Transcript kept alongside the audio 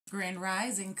Grand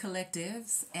Rising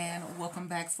collectives, and welcome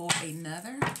back for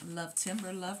another Love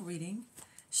Timber Love reading.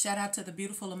 Shout out to the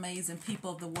beautiful, amazing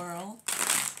people of the world.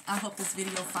 I hope this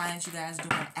video finds you guys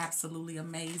doing absolutely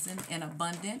amazing and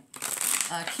abundant.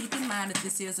 Keep in mind that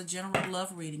this is a general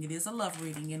love reading. It is a love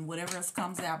reading and whatever else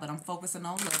comes out, but I'm focusing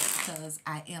on love because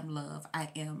I am love.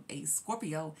 I am a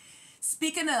Scorpio.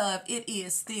 Speaking of, it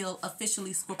is still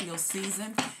officially Scorpio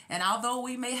season. And although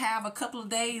we may have a couple of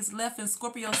days left in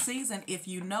Scorpio season, if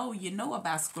you know, you know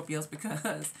about Scorpios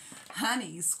because,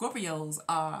 honey, Scorpios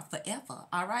are forever.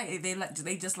 All right?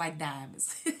 They just like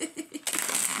diamonds.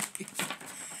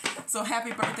 So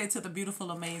happy birthday to the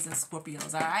beautiful, amazing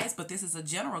Scorpios. All right? But this is a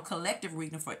general collective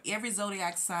reading for every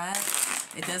zodiac sign.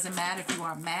 It doesn't matter if you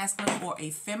are masculine or a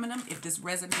feminine. If this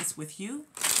resonates with you,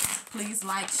 please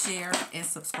like, share, and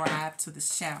subscribe to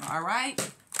this channel, all right?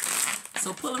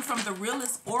 So pulling from the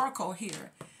realist oracle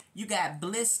here, you got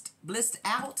blissed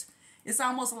out. It's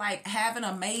almost like having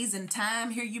an amazing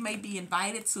time here. You may be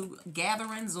invited to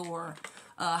gatherings or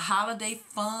holiday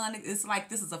fun. It's like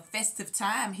this is a festive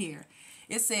time here.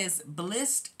 It says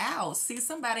blissed out. See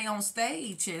somebody on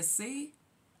stage here, see?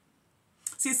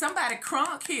 See somebody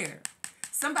crunk here.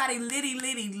 Somebody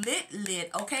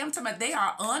lit. Okay, I'm talking about they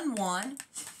are on one.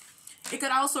 It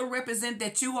could also represent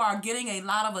that you are getting a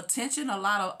lot of attention, a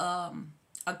lot of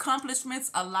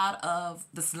accomplishments, a lot of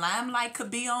the limelight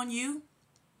could be on you.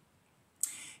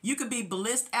 You could be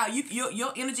blissed out.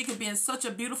 Your energy could be in such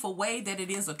a beautiful way that it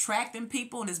is attracting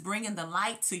people and is bringing the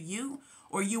light to you,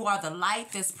 or you are the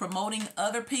light that's promoting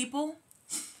other people.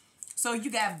 So you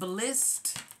got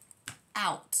blissed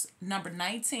out, number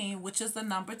 19, which is the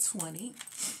number 20.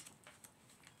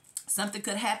 Something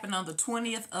could happen on the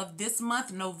 20th of this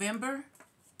month, November.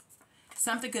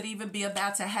 Something could even be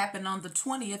about to happen on the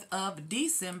 20th of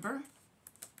December.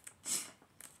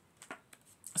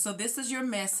 So this is your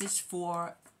message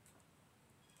for,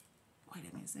 wait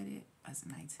a minute, is that it? That's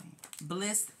 19.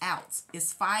 Blissed out.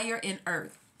 It's fire and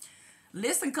earth.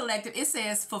 Listen, collective, it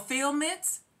says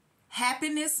fulfillment,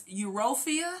 happiness,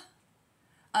 euphoria.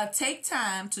 Take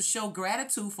time to show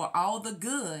gratitude for all the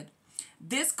good.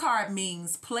 This card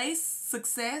means place,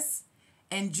 success,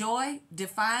 and joy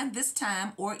define this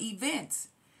time or event.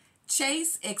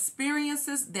 Chase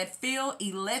experiences that feel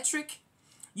electric.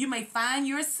 You may find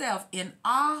yourself in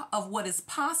awe of what is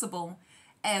possible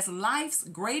as life's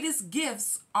greatest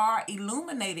gifts are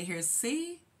illuminated here.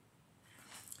 See?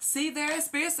 See there?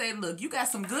 Spirit say, look, you got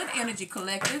some good energy,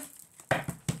 collective.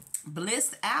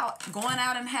 Blissed out, going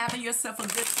out and having yourself a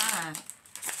good time.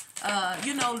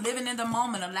 You know, living in the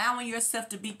moment, allowing yourself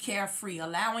to be carefree,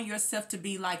 allowing yourself to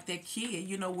be like that kid,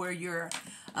 you know, where you're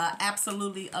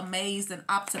absolutely amazed and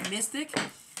optimistic.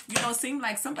 You know, it seems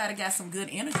like somebody got some good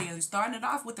energy and starting it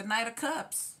off with the Knight of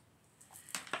Cups.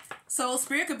 So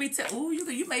Spirit could be, ooh,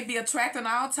 you may be attracting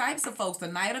all types of folks. The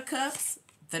Knight of Cups,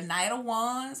 the Knight of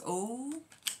Wands, ooh,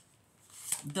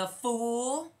 the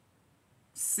Fool.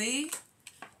 See?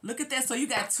 Look at that. So you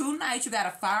got two knights. You got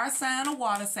a fire sign, a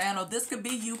water sign. Or this could be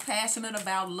you passionate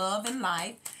about love and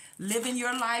life. Living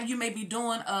your life. You may be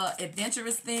doing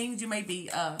adventurous things. You may be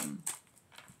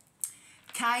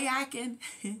kayaking.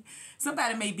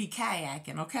 Somebody may be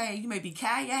kayaking, okay? You may be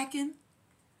kayaking.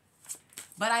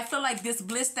 But I feel like this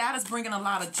blissed out is bringing a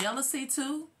lot of jealousy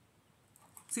too.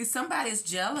 See, somebody is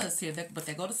jealous here. But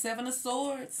there go the Seven of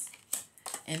Swords.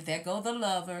 And there go the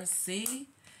Lovers. See?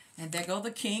 And there go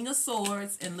the King of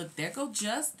Swords. And look, there go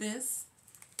Justice.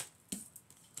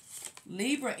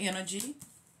 Libra energy.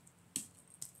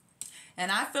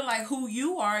 And I feel like who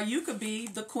you are, you could be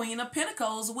the Queen of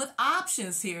Pentacles with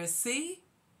options here. See?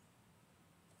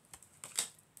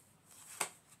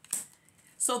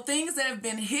 So things that have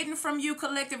been hidden from you,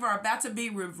 collective, are about to be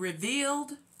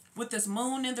revealed with this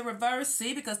moon in the reverse.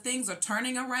 See? Because things are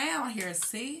turning around here.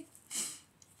 See?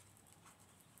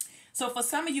 So for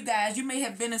some of you guys, you may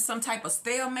have been in some type of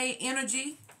stalemate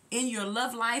energy in your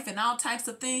love life and all types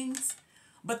of things.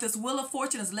 But this Wheel of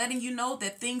Fortune is letting you know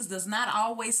that things does not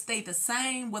always stay the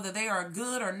same, whether they are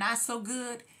good or not so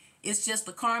good. It's just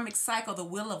the karmic cycle, the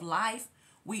wheel of life.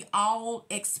 We all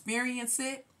experience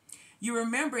it. You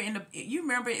remember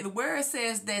where it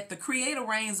says that the Creator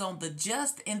reigns on the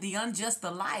just and the unjust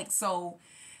alike. So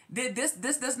this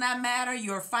does not matter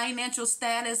your financial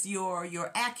status, your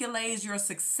accolades, your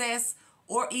success,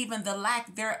 or even the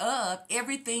lack thereof.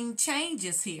 Everything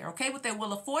changes here, okay, with that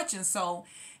Wheel of Fortune. So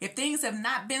if things have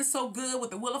not been so good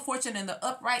with the Wheel of Fortune and the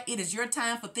upright, it is your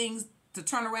time for things to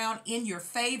turn around in your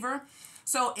favor.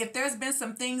 So if there's been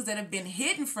some things that have been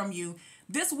hidden from you,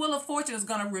 this Wheel of Fortune is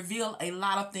going to reveal a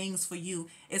lot of things for you.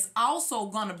 It's also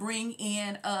going to bring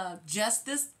in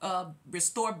justice,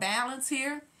 restore balance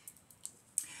here.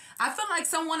 I feel like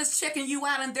someone is checking you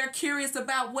out and they're curious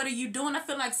about what are you doing. I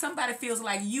feel like somebody feels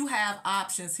like you have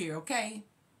options here, okay?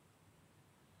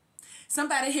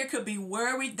 Somebody here could be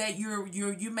worried that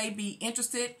you may be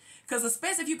interested, because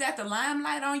especially if you got the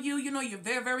limelight on you, you know, you're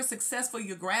very, very successful.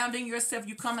 You're grounding yourself.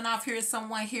 You're coming off here as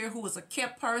someone here who is a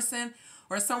kept person,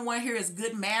 or someone here is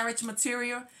good marriage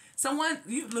material. Someone,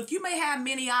 you may have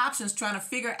many options trying to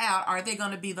figure out, are they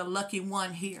going to be the lucky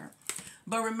one here?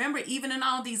 But remember, even in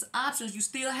all these options, you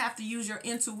still have to use your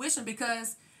intuition,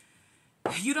 because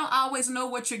you don't always know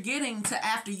what you're getting to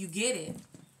after you get it.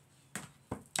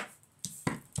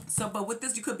 So, but with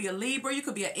this, you could be a Libra, you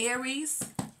could be an Aries,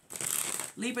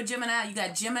 Libra, Gemini. You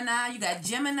got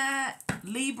Gemini,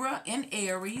 Libra, and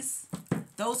Aries.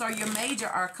 Those are your major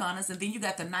arcanas. And then you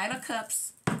got the Knight of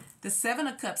Cups, the Seven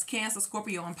of Cups, Cancer,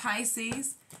 Scorpio, and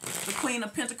Pisces, the Queen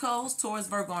of Pentacles, Taurus,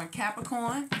 Virgo, and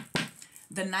Capricorn,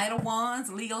 the Knight of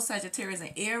Wands, Leo, Sagittarius,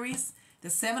 and Aries, the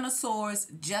Seven of Swords,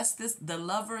 Justice, the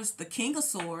Lovers, the King of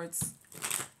Swords,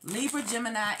 Libra,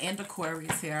 Gemini, and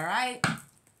Aquarius here, all right?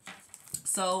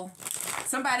 So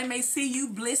somebody may see you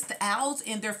blissed out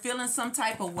and they're feeling some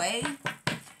type of way.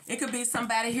 It could be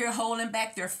somebody here holding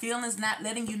back their feelings, not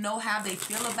letting you know how they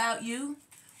feel about you,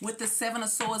 with the Seven of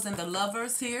Swords and the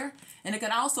Lovers here. And it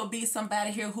could also be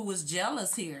somebody here who is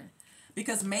jealous here,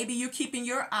 because maybe you're keeping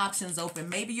your options open.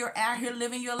 Maybe you're out here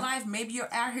living your life. Maybe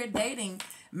you're out here dating.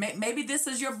 Maybe this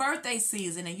is your birthday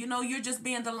season and you know you're just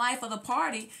being the life of the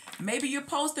party. Maybe you're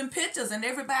posting pictures and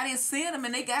everybody is seeing them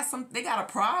and they got a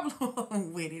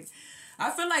problem with it. I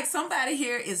feel like somebody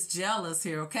here is jealous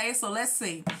here, okay? So let's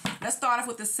see. Let's start off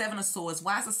with the Seven of Swords.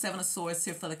 Why is the Seven of Swords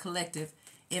here for the collective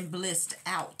in blissed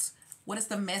out? What is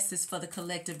the message for the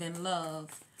collective in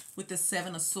love with the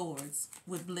Seven of Swords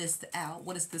with blissed out?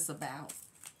 What is this about?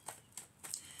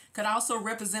 Could also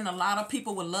represent a lot of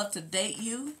people would love to date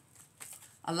you.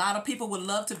 A lot of people would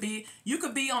love to be, you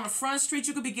could be on the front street,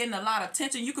 you could be getting a lot of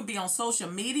attention, you could be on social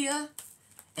media,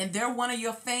 and they're one of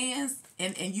your fans,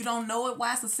 and you don't know it.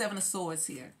 Why is the Seven of Swords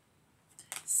here?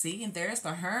 See, and there's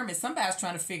the Hermit. Somebody's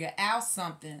trying to figure out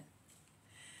something.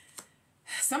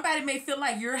 Somebody may feel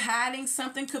like you're hiding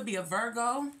something. Could be a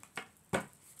Virgo.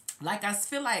 Like I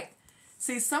feel like,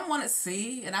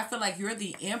 and I feel like you're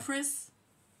the Empress.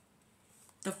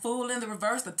 The Fool in the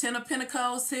reverse, the Ten of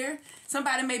Pentacles here.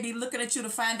 Somebody may be looking at you to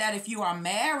find out if you are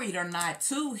married or not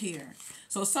too here.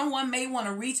 So someone may want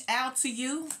to reach out to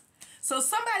you. So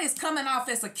somebody's coming off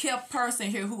as a kept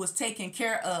person here who was taken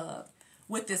care of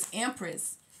with this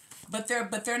Empress. But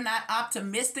they're not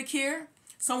optimistic here.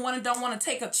 Someone don't want to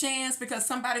take a chance because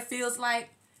somebody feels like,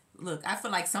 look, I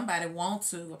feel like somebody wants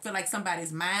to. I feel like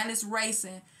somebody's mind is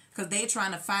racing because they're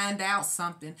trying to find out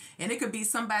something. And it could be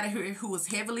somebody who is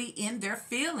heavily in their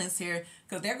feelings here,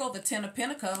 because there go the Ten of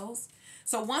Pentacles.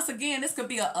 So once again, this could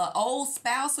be a old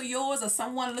spouse of yours or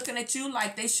someone looking at you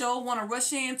like they sure want to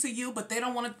rush into you, but they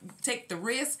don't want to take the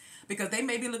risk because they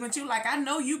may be looking at you like, I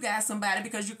know you got somebody,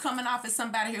 because you're coming off as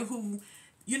somebody here who,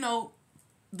 you know,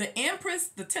 the Empress,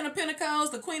 the Ten of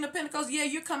Pentacles, the Queen of Pentacles, yeah,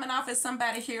 you're coming off as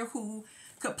somebody here who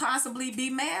could possibly be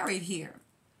married here.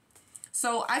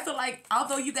 So I feel like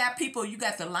although you got people, you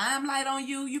got the limelight on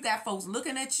you, you got folks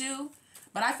looking at you,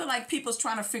 but I feel like people's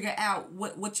trying to figure out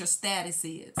what your status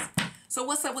is. So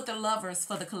what's up with the Lovers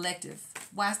for the collective?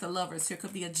 Why is the Lovers here?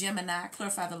 Could be a Gemini.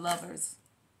 Clarify the Lovers.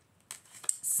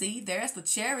 See, there's the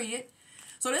Chariot.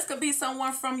 So this could be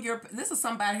someone from this is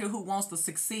somebody here who wants to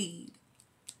succeed.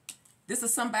 This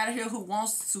is somebody here who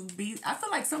wants to be, I feel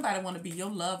like somebody want to be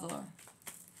your lover.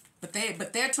 But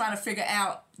they're trying to figure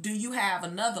out, do you have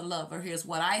another lover? Here's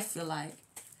what I feel like.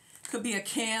 Could be a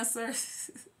Cancer.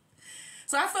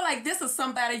 So I feel like this is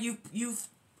somebody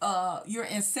you're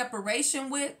in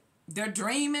separation with. They're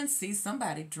dreaming. See,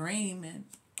 somebody dreaming.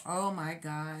 Oh my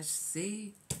gosh.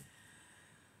 See.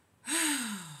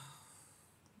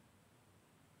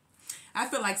 I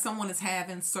feel like someone is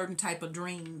having certain type of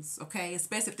dreams, okay?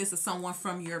 Especially if this is someone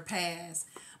from your past.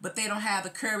 But they don't have the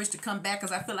courage to come back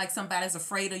because I feel like somebody's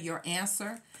afraid of your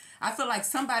answer. I feel like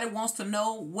somebody wants to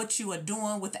know what you are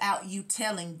doing without you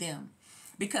telling them.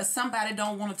 Because somebody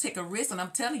don't want to take a risk. And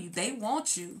I'm telling you, they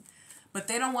want you. But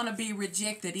they don't want to be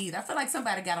rejected either. I feel like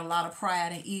somebody got a lot of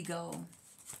pride and ego.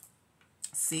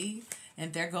 See?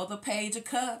 And there go the Page of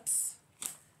Cups.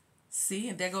 See?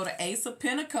 And there go the Ace of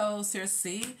Pentacles here.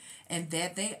 See? And there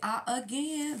they are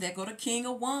again. There go the King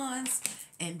of Wands.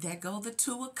 And there go the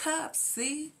Two of Cups.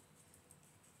 See?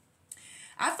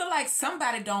 I feel like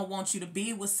somebody don't want you to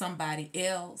be with somebody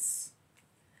else.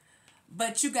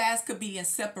 But you guys could be in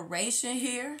separation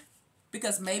here.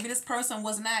 Because maybe this person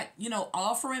was not,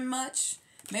 offering much.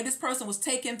 Maybe this person was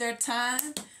taking their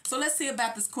time. So let's see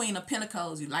about this Queen of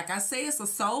Pentacles. Like I say, it's a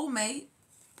soulmate.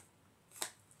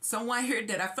 Someone here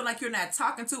that I feel like you're not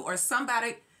talking to, or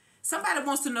somebody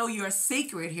wants to know your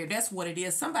secret here. That's what it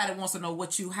is. Somebody wants to know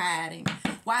what you hiding.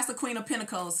 Why is the Queen of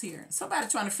Pentacles here? Somebody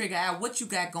trying to figure out what you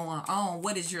got going on.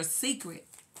 What is your secret?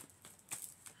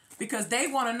 Because they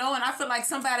want to know, and I feel like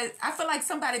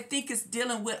somebody think it's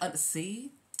dealing with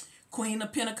see? Queen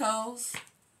of Pentacles,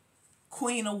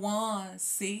 Queen of Wands,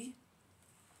 see?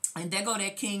 And there go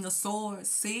that King of Swords,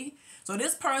 see? So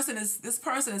this person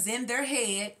is in their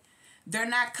head. They're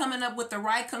not coming up with the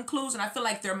right conclusion. I feel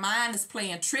like their mind is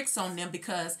playing tricks on them,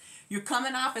 because you're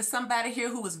coming off as somebody here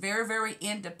who is very, very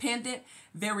independent,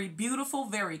 very beautiful,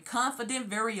 very confident,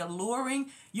 very alluring.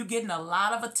 You're getting a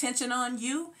lot of attention on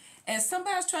you. And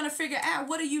somebody's trying to figure out,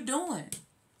 what are you doing?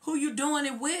 Who you doing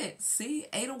it with? See,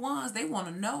 8 of Wands, they want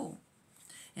to know.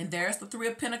 And there's the 3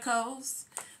 of Pentacles.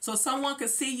 So someone could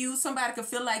see you. Somebody could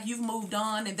feel like you've moved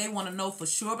on, and they want to know for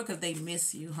sure because they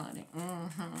miss you, honey.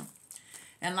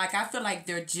 And like, I feel like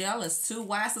they're jealous too.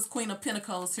 Why is this Queen of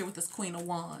Pentacles here with this Queen of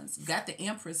Wands? Got the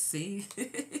Empress, see?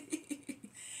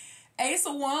 Ace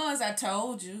of Wands, I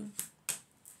told you.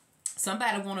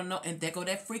 Somebody want to know. And there go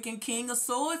that freaking King of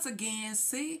Swords again,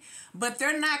 see? But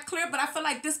they're not clear. But I feel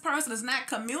like this person is not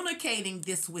communicating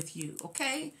this with you,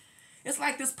 okay? It's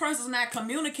like this person's not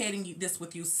communicating this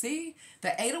with you, see?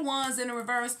 The 8 of Wands in the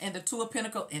reverse and the 2 of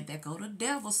Pentacles. And there go the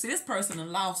Devil. See, this person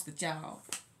done lost it, y'all.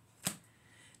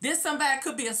 This somebody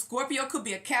could be a Scorpio, could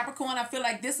be a Capricorn. I feel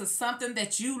like this is something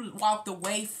that you walked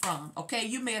away from, okay?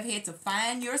 You may have had to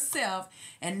find yourself,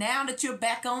 and now that you're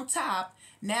back on top,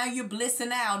 now you're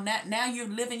blissing out. Now you're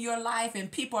living your life,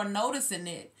 and people are noticing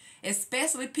it,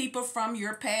 especially people from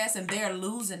your past, and they're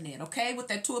losing it, okay? With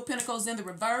that 2 of Pentacles in the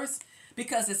reverse,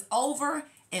 because it's over,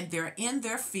 and they're in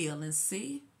their feelings,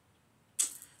 see?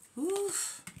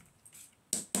 Oof.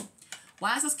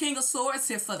 Why is this King of Swords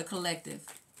here for the collective?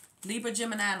 Libra,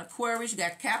 Gemini, and Aquarius. You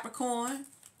got Capricorn.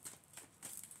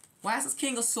 Why is this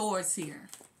King of Swords here?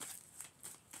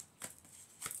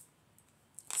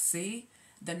 See?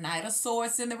 The Knight of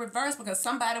Swords in the reverse, because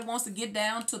somebody wants to get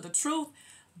down to the truth.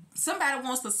 Somebody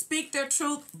wants to speak their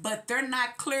truth, but they're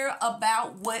not clear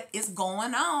about what is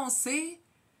going on. See?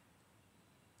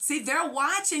 See, they're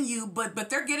watching you, but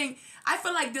they're getting... I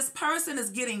feel like this person is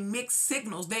getting mixed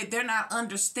signals. They're not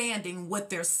understanding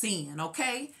what they're seeing,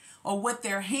 okay? Or what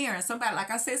they're hearing. Somebody,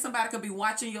 like I said, somebody could be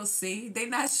watching your seed. They're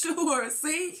not sure,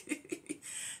 see?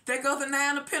 There goes the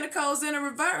 9 of Pentacles in the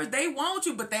reverse. They want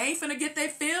you, but they ain't finna get their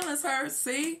feelings hurt,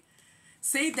 see?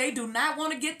 See, they do not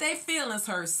want to get their feelings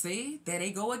hurt, see? There they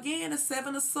go again, the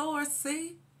 7 of Swords,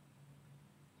 see?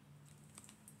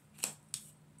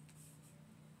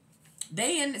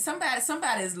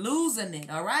 Somebody is losing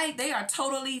it, all right? They are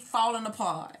totally falling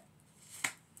apart.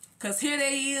 Because here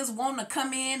they is wanting to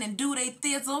come in and do their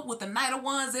thizzle with the Knight of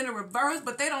Wands in the reverse,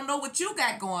 but they don't know what you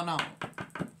got going on.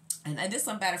 And this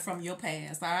somebody from your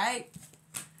past, all right?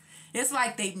 It's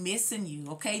like they missing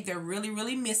you, okay? They're really,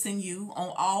 really missing you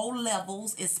on all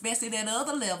levels, especially that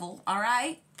other level, all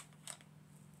right?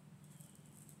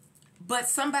 But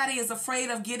somebody is afraid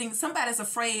of getting, somebody's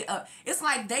afraid of, it's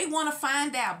like they want to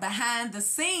find out behind the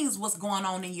scenes what's going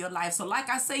on in your life. So like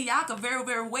I say, y'all could very,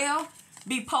 very well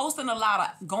be posting a lot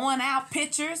of going out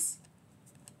pictures.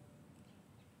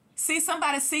 See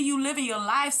somebody see you living your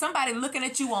life. Somebody looking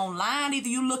at you online. Either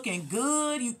you looking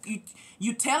good,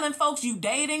 you telling folks you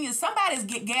dating, and somebody's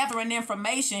gathering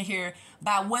information here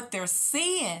by what they're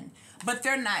seeing, but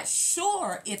they're not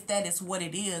sure if that is what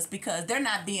it is, because they're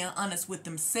not being honest with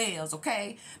themselves,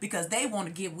 okay? Because they want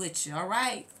to get with you, all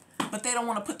right? But they don't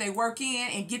want to put their work in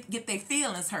and get their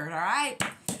feelings hurt, all right?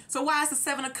 So why is the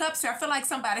 7 of Cups here? I feel like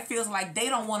somebody feels like they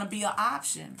don't want to be an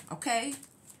option, okay?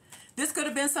 This could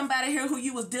have been somebody here who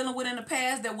you was dealing with in the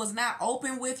past that was not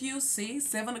open with you. See,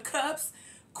 7 of Cups,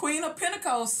 Queen of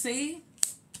Pentacles, see?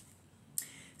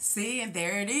 See, and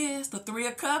there it is, the 3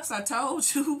 of Cups, I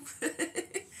told you.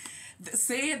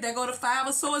 See, there go the 5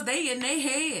 of Swords, they in their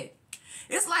head.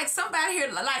 It's like somebody here,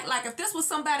 like if this was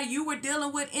somebody you were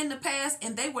dealing with in the past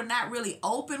and they were not really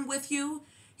open with you,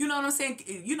 you know what I'm saying?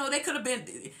 You know, they could have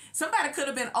been, somebody could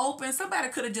have been open. Somebody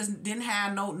could have just didn't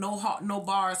have no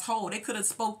bars hold. They could have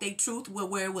spoke their truth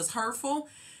where it was hurtful.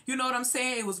 You know what I'm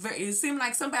saying? It seemed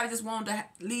like somebody just wanted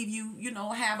to leave you, you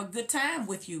know, have a good time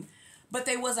with you. But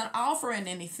they wasn't offering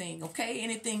anything, okay?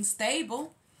 Anything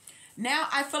stable. Now,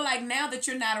 I feel like now that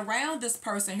you're not around this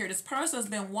person here, this person's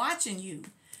been watching you.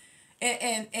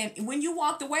 And when you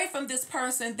walked away from this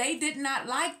person, they did not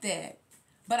like that.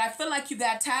 But I feel like you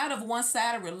got tired of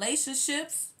one-sided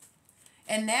relationships.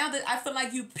 And now that I feel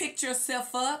like you picked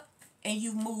yourself up and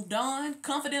you've moved on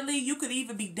confidently. You could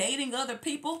even be dating other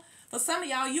people. For some of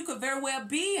y'all, you could very well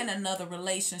be in another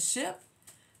relationship.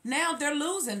 Now they're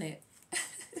losing it.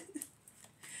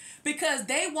 Because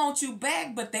they want you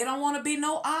back, but they don't want to be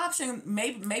no option.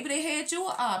 Maybe they had you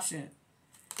an option.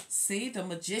 See, the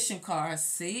Magician card.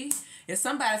 See, if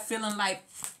somebody feeling like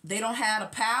they don't have the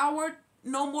power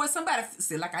no more, somebody,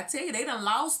 see, like I tell you, they done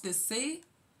lost this. See,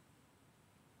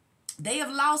 they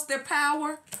have lost their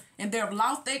power, and they've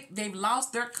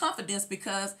lost their confidence,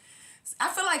 because I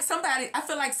feel like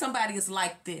somebody is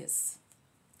like this.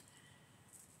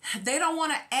 They don't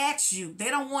want to ask you. They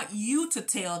don't want you to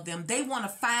tell them. They want to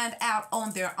find out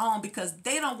on their own, because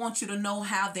they don't want you to know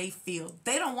how they feel.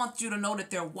 They don't want you to know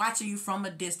that they're watching you from a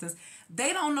distance.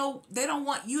 They don't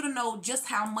want you to know just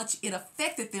how much it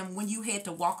affected them when you had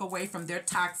to walk away from their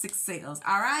toxic selves.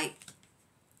 All right?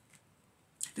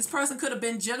 This person could have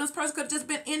been jealous. This person could have just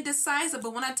been indecisive.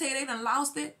 But when I tell you they done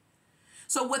lost it.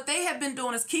 So what they have been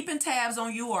doing is keeping tabs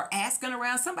on you or asking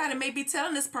around. Somebody may be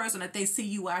telling this person that they see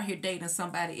you out here dating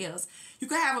somebody else. You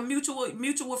could have a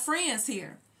mutual friends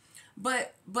here.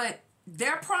 But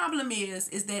their problem is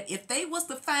that if they was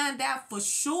to find out for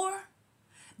sure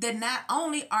that not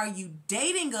only are you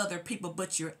dating other people,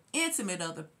 but you're intimate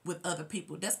with other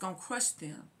people, that's going to crush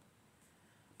them.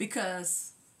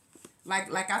 Because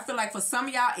like I feel like for some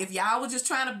of y'all, if y'all was just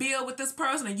trying to build with this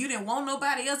person and you didn't want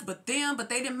nobody else but them, but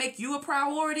they didn't make you a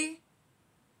priority,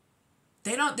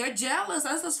 they're jealous.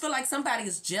 I just feel like somebody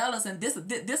is jealous, and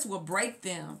this will break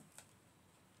them.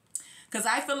 Because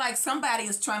I feel like somebody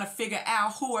is trying to figure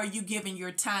out who are you giving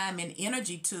your time and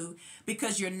energy to,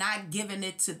 because you're not giving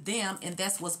it to them, and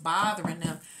that's what's bothering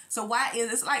them. So why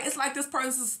is it's like this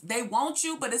person, they want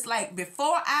you, but it's like,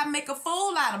 before I make a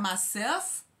fool out of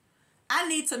myself, I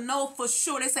need to know for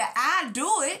sure. They say, I do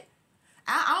it.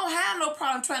 I don't have no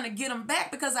problem trying to get them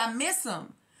back because I miss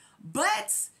them.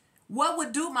 But what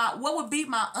would be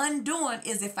my undoing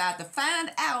is if I had to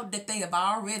find out that they have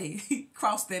already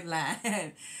crossed that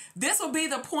line. This will be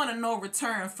the point of no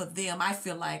return for them, I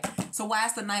feel like. So why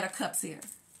is the Knight of Cups here?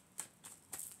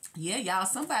 Yeah, y'all,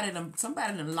 somebody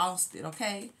done lost it,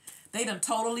 okay? They done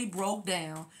totally broke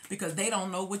down because they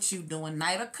don't know what you doing.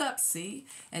 Knight of Cups, see?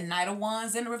 And Knight of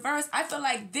Wands in reverse. I feel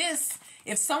like this,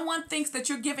 if someone thinks that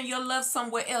you're giving your love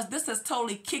somewhere else, this has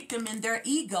totally kicked them in their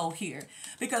ego here.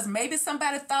 Because maybe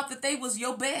somebody thought that they was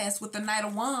your best with the Knight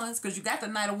of Wands, because you got the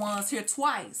Knight of Wands here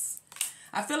twice.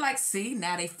 I feel like, see,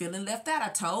 now they feeling left out. I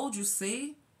told you,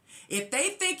 see? If they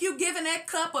think you giving that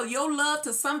cup of your love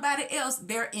to somebody else,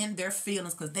 they're in their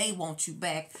feelings because they want you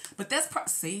back. But that's,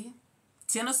 see?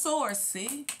 Ten of Swords,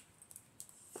 see?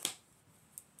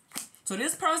 So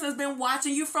this person has been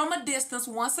watching you from a distance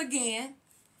once again.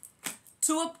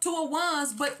 Two of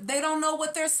Wands, but they don't know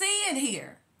what they're seeing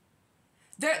here.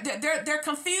 They're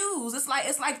confused. It's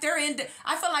like they're in.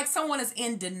 I feel like someone is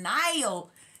in denial.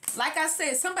 Like I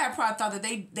said, somebody probably thought that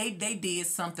they did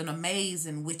something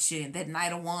amazing with you, that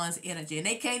Knight of Wands energy, and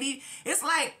they can't even. It's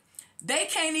like they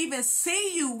can't even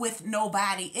see you with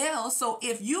nobody else. So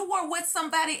if you were with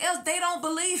somebody else, they don't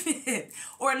believe it.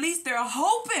 Or at least they're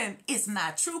hoping it's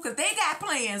not true, because they got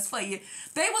plans for you.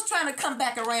 They was trying to come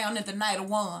back around in the Knight of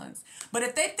Wands. But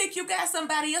if they think you got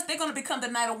somebody else, they're going to become the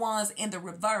Knight of Wands in the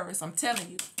reverse. I'm telling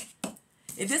you.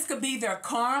 If this could be their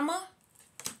karma.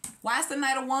 Why is the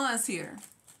Knight of Wands here?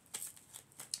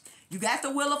 You got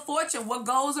the Wheel of Fortune. What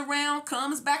goes around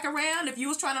comes back around. If you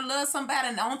was trying to love somebody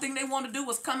and the only thing they want to do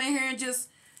was come in here and just,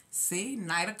 see,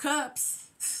 Knight of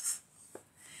Cups.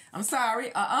 I'm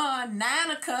sorry.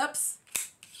 Nine of Cups.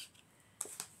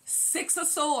 Six of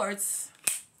Swords.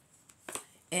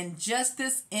 And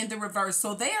Justice in the reverse.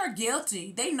 So they are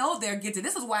guilty. They know they're guilty.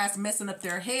 This is why it's messing up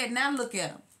their head. Now look at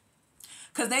them.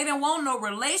 Because they didn't want no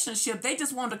relationship. They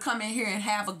just wanted to come in here and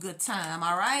have a good time.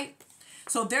 All right?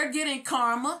 So they're getting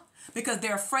karma because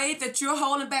they're afraid that you're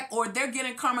holding back, or they're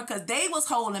getting karma because they was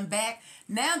holding back.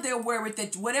 Now they're worried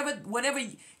that whatever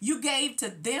you gave to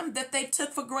them that they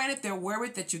took for granted, they're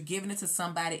worried that you're giving it to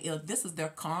somebody else. This is their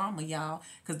karma, y'all,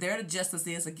 because there the Justice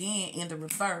is again in the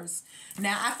reverse.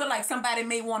 Now I feel like somebody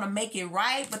may want to make it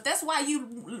right, but that's why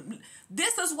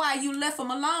this is why you left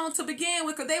them alone to begin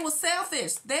with, because they were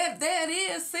selfish. There it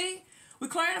is, see? We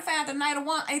clarified the Knight of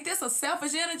Wands. Ain't this a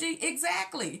selfish energy?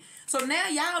 Exactly. So now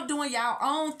y'all doing y'all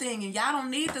own thing, and y'all don't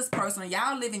need this person, and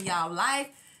y'all living y'all life.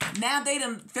 Now they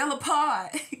done fell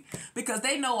apart because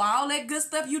they know all that good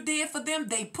stuff you did for them.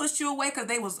 They pushed you away because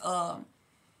they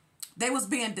was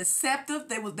being deceptive.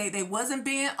 They wasn't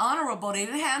being honorable. They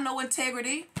didn't have no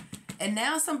integrity. And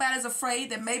now somebody's afraid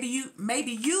that maybe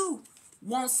you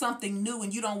want something new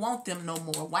and you don't want them no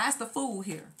more. Why is the Fool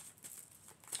here?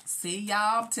 See,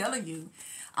 y'all, I'm telling you.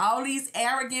 all these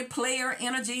arrogant player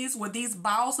energies where these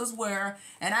bosses were.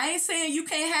 And I ain't saying you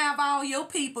can't have all your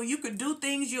people. You could do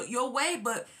things your way,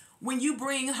 but when you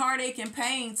bring heartache and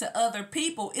pain to other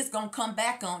people, it's going to come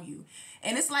back on you.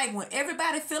 And it's like when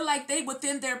everybody feel like they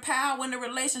within their power in the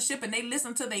relationship and they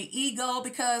listen to their ego,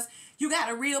 because you got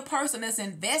a real person that's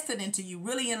invested into you,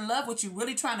 really in love with you,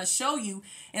 really trying to show you.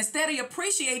 Instead of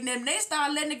appreciating them, they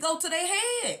start letting it go to their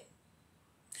head.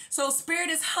 So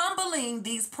Spirit is humbling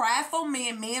these prideful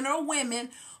men or women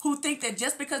who think that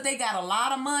just because they got a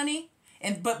lot of money,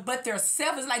 and but they're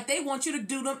selfish, like they want you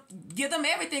to give them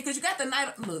everything because you got the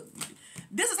Knight. Look,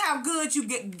 this is how good you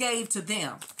gave to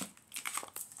them.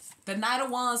 The Knight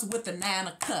of Wands with the 9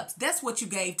 of Cups. That's what you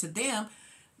gave to them.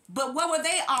 But what were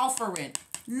they offering?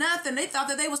 Nothing. They thought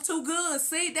that they was too good.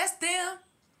 See, that's them.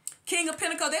 King of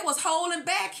Pentacles, they was holding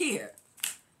back here.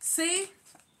 See?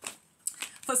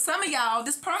 For some of y'all,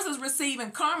 this person's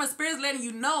receiving karma. Spirit's letting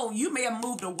you know you may have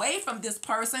moved away from this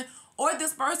person, or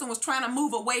this person was trying to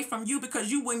move away from you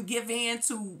because you wouldn't give in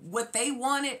to what they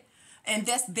wanted, and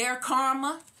that's their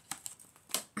karma.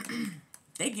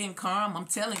 They getting karma, I'm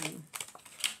telling you.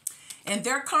 And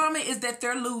their karma is that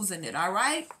they're losing it, all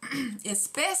right?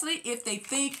 Especially if they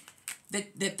think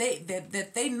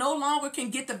that they no longer can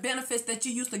get the benefits that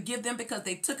you used to give them because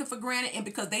they took it for granted and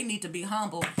because they need to be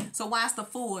humble. So why's the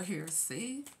Fool here?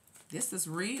 See? This is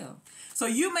real. So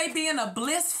you may be in a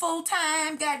blissful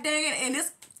time, god dang it, and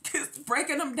it's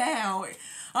breaking them down.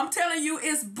 I'm telling you,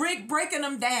 it's breaking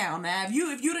them down. Now,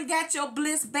 if you done got your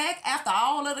bliss back after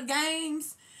all of the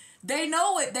games, they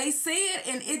know it. They see it,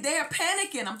 and they're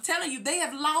panicking. I'm telling you, they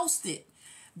have lost it.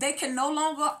 They can no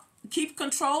longer keep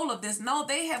control of this. No,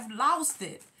 they have lost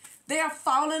it. They are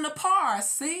falling apart.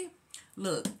 See?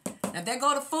 Look. Now, there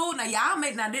go the Fool.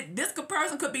 Now, this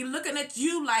person could be looking at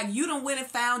you like you done went and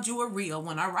found you a real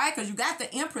one, all right? Because you got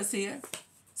the Empress here.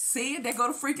 See? There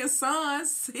go the freaking Sun.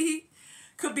 See?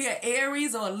 Could be an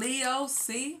Aries or a Leo.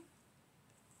 See?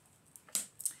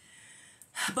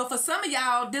 But for some of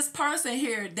y'all, this person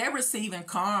here, they're receiving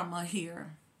karma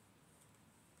here.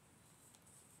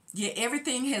 Yeah,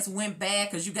 everything has went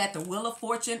bad because you got the Wheel of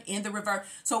Fortune in the reverse.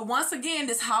 So once again,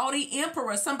 this haughty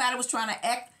emperor, somebody was trying to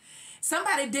act.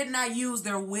 Somebody did not use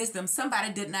their wisdom.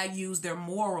 Somebody did not use their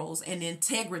morals and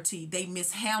integrity. They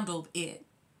mishandled it.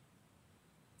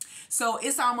 So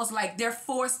it's almost like they're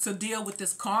forced to deal with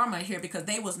this karma here because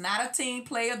they was not a team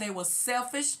player. They was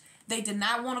selfish. They did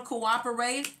not want to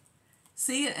cooperate.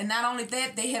 See, and not only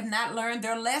that, they have not learned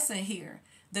their lesson here.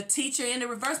 The teacher in the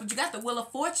reverse, but you got the Wheel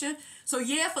of Fortune. So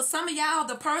yeah, for some of y'all,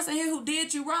 the person here who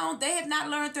did you wrong, they have not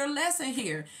learned their lesson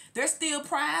here. They're still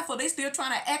prideful. They're still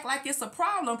trying to act like it's a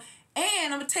problem.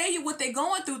 And I'm going to tell you what they're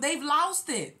going through. They've lost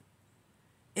it.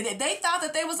 And they thought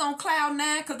that they was on cloud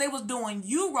 9 because they was doing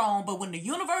you wrong. But when the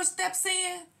universe steps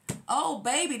in, oh,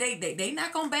 baby, they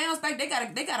not going to bounce back. They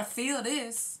gotta feel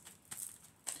this.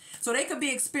 So they could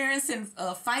be experiencing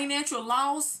financial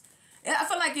loss. I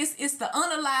feel like it's the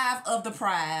unalive of the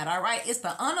pride, all right? It's the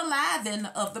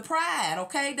unaliving of the pride,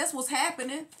 okay? That's what's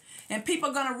happening. And people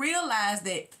are going to realize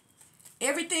that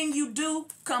everything you do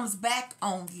comes back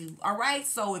on you, all right?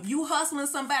 So if you hustling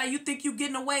somebody, you think you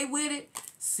getting away with it,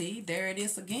 see, there it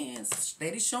is again,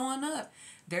 steady showing up.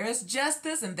 There's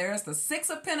Justice, and there's the 6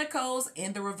 of Pentacles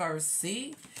in the reverse,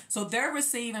 see? So they're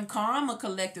receiving karma,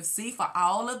 collective, see, for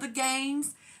all of the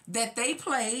games that they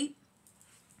played.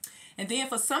 And then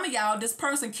for some of y'all, this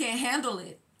person can't handle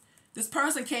it. This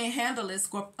person can't handle it.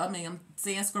 I'm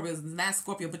saying Scorpio is not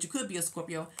Scorpio, but you could be a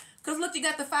Scorpio. Because look, you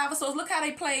got the 5 of Swords. Look how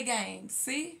they play games.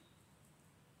 See?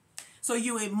 So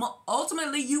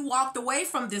ultimately, you walked away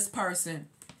from this person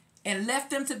and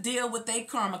left them to deal with their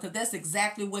karma, because that's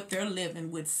exactly what they're living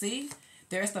with. See?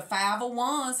 There's the 5 of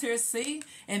Wands here. See?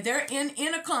 And they're in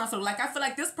inner conflict. Like, I feel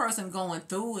like this person going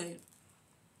through it.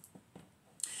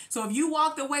 So if you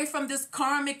walked away from this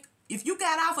karmic, if you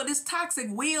got off of this toxic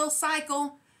wheel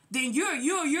cycle, then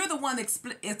you're the one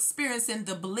experiencing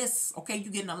the bliss. Okay,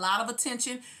 you're getting a lot of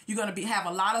attention. You're gonna have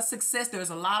a lot of success. There's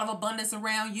a lot of abundance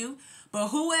around you. But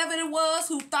whoever it was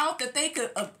who thought that they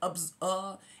could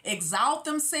exalt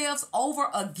themselves over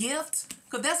a gift,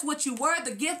 because that's what you were,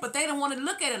 the gift. But they didn't want to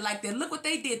look at it like that. Look what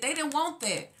they did. They didn't want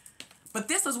that. But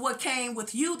this is what came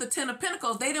with you, the 10 of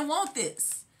Pentacles. They didn't want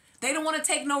this. They didn't want to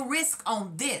take no risk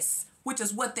on this, which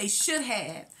is what they should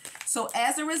have. So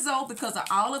as a result, because of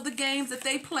all of the games that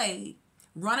they played,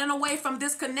 running away from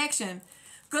this connection,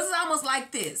 because it's almost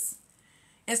like this.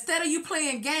 Instead of you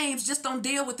playing games, just don't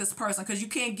deal with this person because you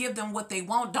can't give them what they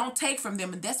want. Don't take from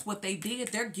them. And that's what they did.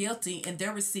 They're guilty and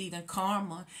they're receiving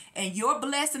karma. And your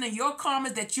blessing and your karma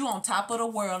is that you on top of the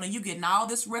world and you getting all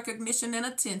this recognition and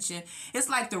attention. It's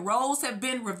like the roles have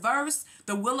been reversed.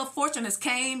 The wheel of fortune has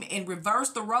came and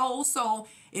reversed the roles. So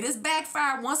it is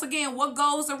backfired. Once again, what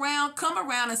goes around, come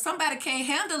around, and somebody can't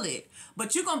handle it.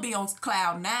 But you're going to be on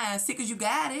cloud 9, see, because you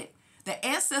got it. The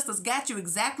ancestors got you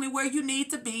exactly where you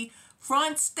need to be.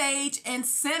 Front stage and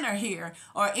center here,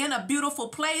 or in a beautiful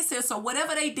place here. So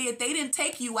whatever they did, they didn't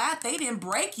take you out. They didn't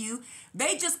break you.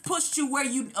 They just pushed you where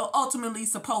you ultimately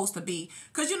supposed to be.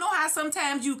 Because you know how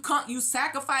sometimes you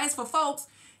sacrifice for folks.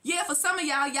 Yeah, for some of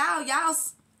y'all,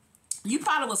 you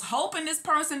probably was hoping this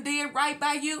person did right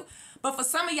by you. But for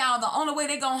some of y'all, the only way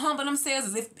they going to humble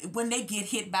themselves is when they get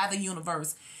hit by the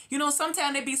universe. You know,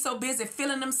 sometimes they be so busy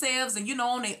feeling themselves and, you know,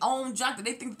 on their own junk that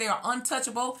they think they are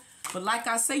untouchable. But like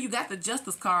I say, you got the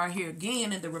Justice card here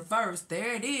again in the reverse.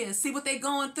 There it is. See what they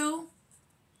going through?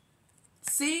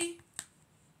 See?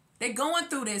 They going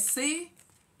through this, see?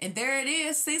 And there it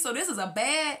is. See? So this is a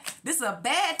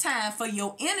bad time for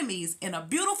your enemies and a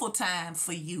beautiful time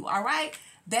for you. All right?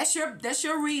 That's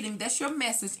your reading. That's your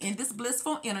message in this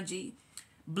blissful energy.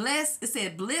 Blessed, it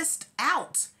said blissed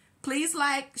out. Please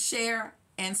like, share,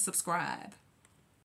 and subscribe.